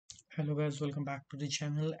Hello guys, welcome back to the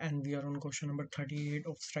channel and we are on question number 38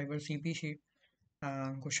 of Striver CP sheet.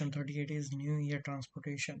 And question 38 is New Year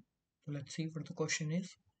transportation. So let's see what the question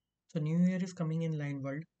is. So New Year is coming in line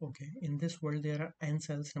world. Okay, in this world there are n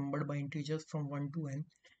cells numbered by integers from 1 to n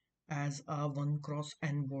as a 1 cross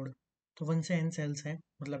n board. तो 1 से n cells है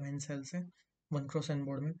मतलब n cells है 1 cross n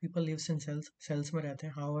board में people lives in cells में रहते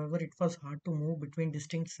हैं. However, it was hard to move between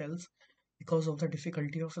distinct cells because of the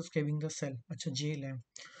difficulty of escaping the cell. अच्छा जेल है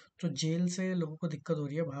तो जेल से लोगों को दिक्कत हो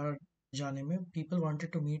रही है बाहर जाने में. People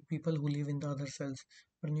wanted to meet people who live in the other sales,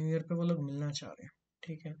 पर न्यू ईयर पे वो लोग मिलना चाह रहे हैं.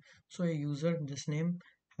 ठीक है. सो a user this name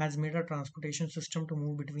has made a transportation system to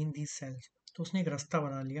move between these cells. तो उसने एक रास्ता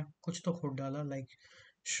बना लिया, कुछ तो खोद डाला like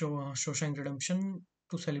Shawshank redemption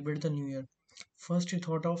to celebrate the new year. First, he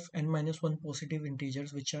thought of n minus 1 positive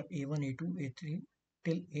integers which are a1, a2, a3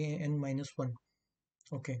 till an minus 1.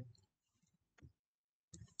 Okay.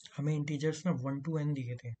 हमें इंटीजर्स ना 1 to n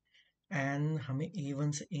दिए थे एंड हमें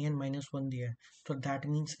a1 से an माइनस 1 दिया है. तो that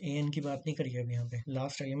means an की बात नहीं करी है अभी. यहाँ पे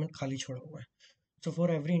लास्ट एलिमेंट खाली छोड़ा हुआ है. So for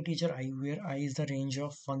every integer I where I is the range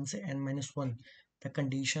of 1 से n minus 1, the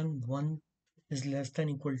condition 1 is less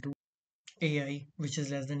than equal to ai which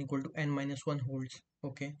is less than equal to n minus 1 holds.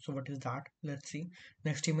 Okay, so what is that? Let's see.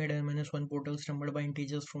 Next, he made n minus 1 portals numbered by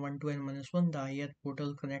integers from 1 to n minus 1. The ith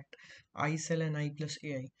portal connect I cell and I plus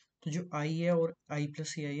ai. तो जो i है और i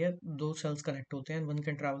plus ai है, दो cells connect होते हैं and one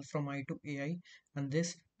can travel from I to ai, and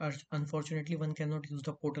this unfortunately one cannot use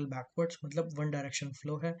the portal backwards. मतलब one direction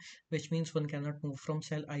flow है, which means one cannot move from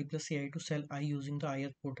cell I plus ai to cell I using the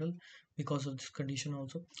ith portal because of this condition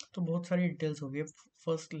also. तो बहुत सारी details हो गई.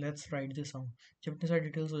 First let's write this down. जब इतनी सारी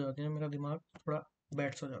details हो जाती है ना, मेरा दिमाग थोड़ा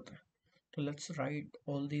बैठ हो जाता है. तो let's write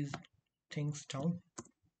all these things down.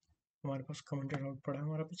 हमारे पास कमेंटेड आउट पड़ा है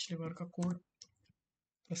हमारा पिछली बार का कोड.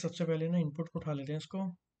 तो सबसे पहले ना इनपुट को उठा लेते हैं इसको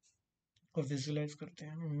और विजुलाइज करते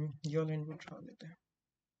हैं. ये वाला इनपुट उठा लेते हैं.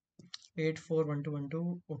 8 4 1 2 1 2.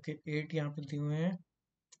 ओके, 8 यहाँ पे दिए हुए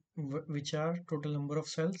हैं which are total number of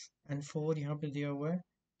sales and 4 यहाँ पे दिया हुआ है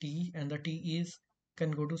t and the t is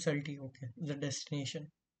can go to cell t. Okay, the destination.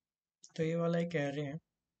 तो ये वाला कह रहे हैं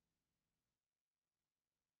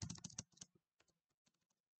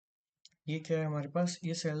ये क्या है हमारे पास,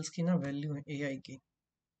 ये सेल्स की ना वैल्यू है ए आई की.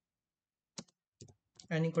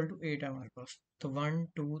 n इक्वल टू 8 है हमारे पास. तो 1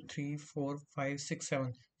 2 3 4 5 6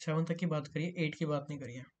 7 7 तक की बात करिए, 8 की बात नहीं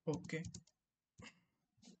करिए. ओके.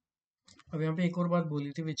 अब यहाँ पे एक और बात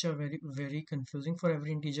बोली थी which are very very confusing. For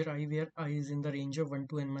every integer I where I is in the range of 1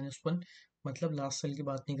 to n minus 1. मतलब लास्ट सेल की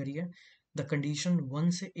बात नहीं करी है. द कंडीशन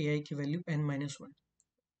 1 से ए आई की value n minus 1.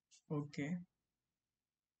 Okay.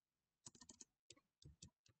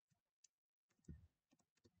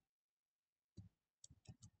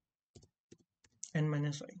 n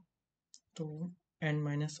minus i. तो n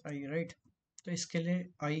minus i राइट. तो इसके लिए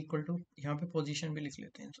i इक्वल टू, यहाँ पे पोजीशन भी लिख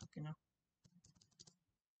लेते हैं इन सबके ना.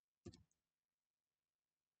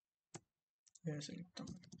 ऐसे लिखता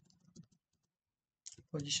हूँ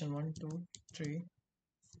पोजीशन 1 2 3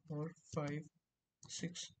 4 5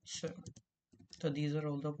 6 7. तो these are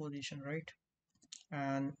all the position right.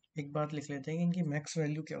 And एक बात लिख लेते हैं कि इनकी मैक्स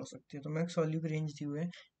वैल्यू क्या हो सकती है. तो मैक्स वैल्यू की रेंज दी हुई है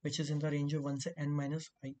which is in the range of 1 से n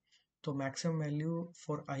माइनस आई. तो maximum value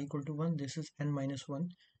for i equal to 1, this is n minus 1.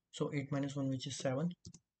 So 8 minus 1 which is 7,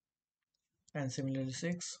 and similarly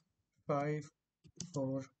 6 5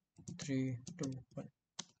 4 3 2 1.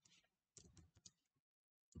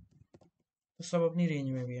 तो सब अपनी रेंज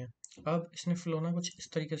में भी है. अब इसने फ्लो ना कुछ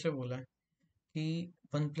इस तरीके से बोला है कि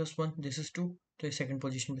 1 plus 1 दिस इज 2, तो ये सेकंड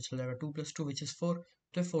पोजीशन पे चला जाएगा. 2 plus 2 विच इज 4,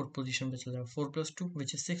 तो ये फोर्थ पोजीशन पे चला जाएगा. 4 plus 2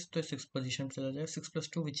 विच इज 6, तो ये सिक्स पोजीशन पे चला जाएगा. 6 plus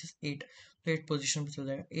 2 विच इज 8, तो 8 पोजीशन पे चला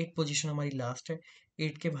जाएगा. 8 पोजीशन हमारी लास्ट है.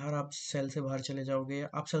 8 के बाहर आप सेल से बाहर चले जाओगे, या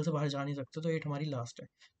आप सेल से बाहर जा नहीं सकते, तो 8 हमारी लास्ट है.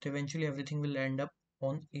 तो eventually everything will and up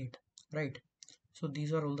on 8 right. So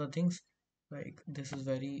these are all the things. Like this is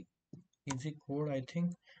very easy code I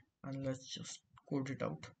think, and let's just code it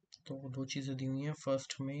out. तो दो चीज़ें दी हुई हैं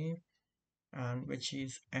फर्स्ट में, and which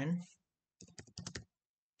is n,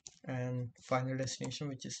 and final destination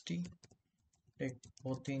which is t. Take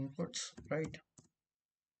both the inputs right,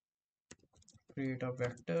 create a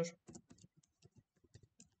vector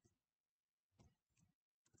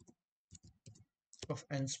of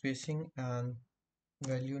n spacing and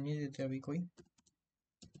value नहीं देते अभी कोई.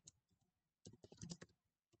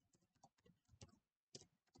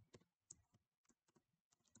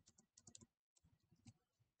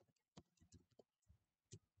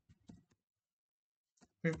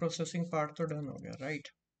 प्री प्रोसेसिंग पार्ट तो डन हो गया राइट.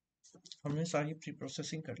 हमने सारी प्री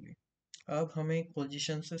प्रोसेसिंग कर ली. अब हमें एक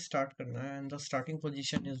पोजीशन से स्टार्ट करना है and the starting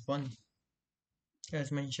position is 1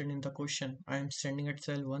 as mentioned in the question. I am standing at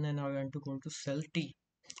cell 1 and I want to go to cell T.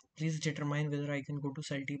 Please determine whether I can go to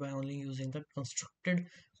cell T by only using the constructed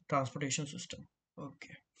transportation system.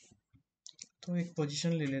 Okay, तो एक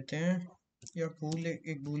position ले लेते हैं या बूल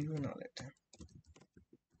एक बूल भी बना लेते हैं.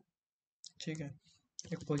 ठीक है,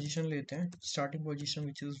 एक पोजीशन लेते हैं starting position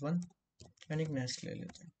which is 1 and एक नेक्स्ट ले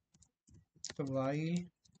लेते हैं. तो while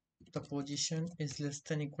the position is less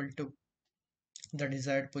than equal to the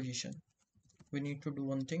desired position, we need to do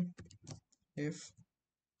one thing. If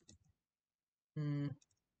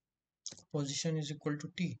position is equal to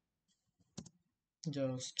t,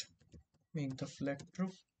 just make the flag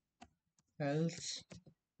true, else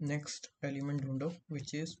next element ढूंढो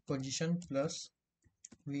which is position plus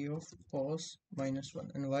v of pos minus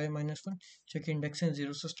 1 and y minus 1 क्योंकि induction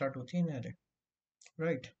 0 से start होती है इन array,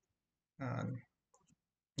 right. And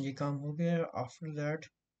ये काम हो गया. After that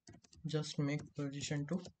just make position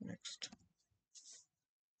to next.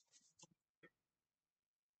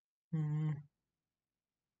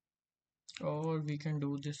 Or we can do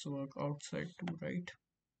this work outside too, right?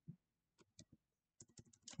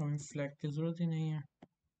 हमें flag की जरूरत ही नहीं है.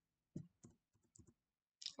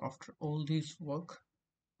 After all this work,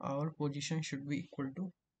 our position should be equal to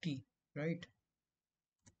t, right?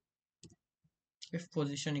 If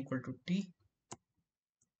position equal to t,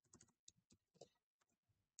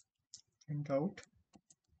 print out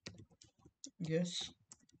yes,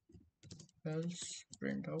 else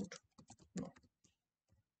print out no.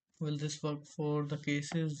 Will this work for the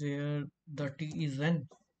cases where the t is n?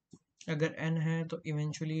 अगर n है तो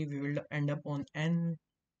eventually we will end up on n,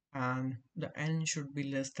 and the n should be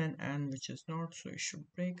less than n, which is not, so it should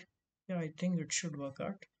break. Yeah, I think it should work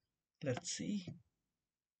out. Let's see.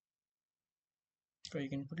 तो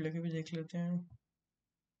एक input लेके भी देख लेते हैं.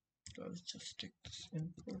 Let's just take this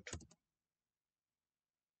input.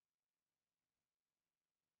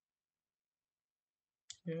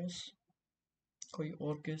 Yes. कोई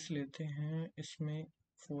और case लेते हैं. इसमें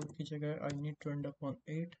 4 की जगह I need to end up on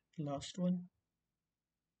 8. Last one.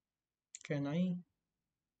 Can I?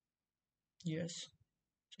 Yes.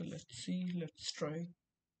 So let's see. Let's try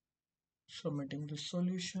submitting the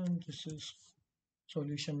solution. This is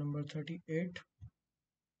solution number 38.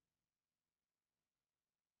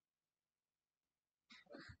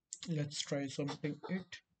 Let's try something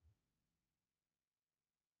it.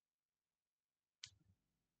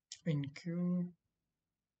 Include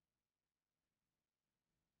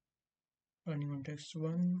running on test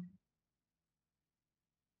 1.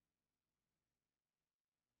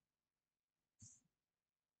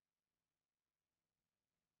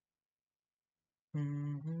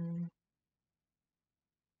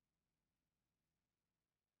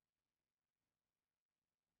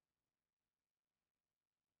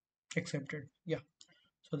 Accepted. Yeah.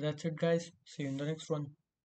 So that's it, guys. See you in the next one.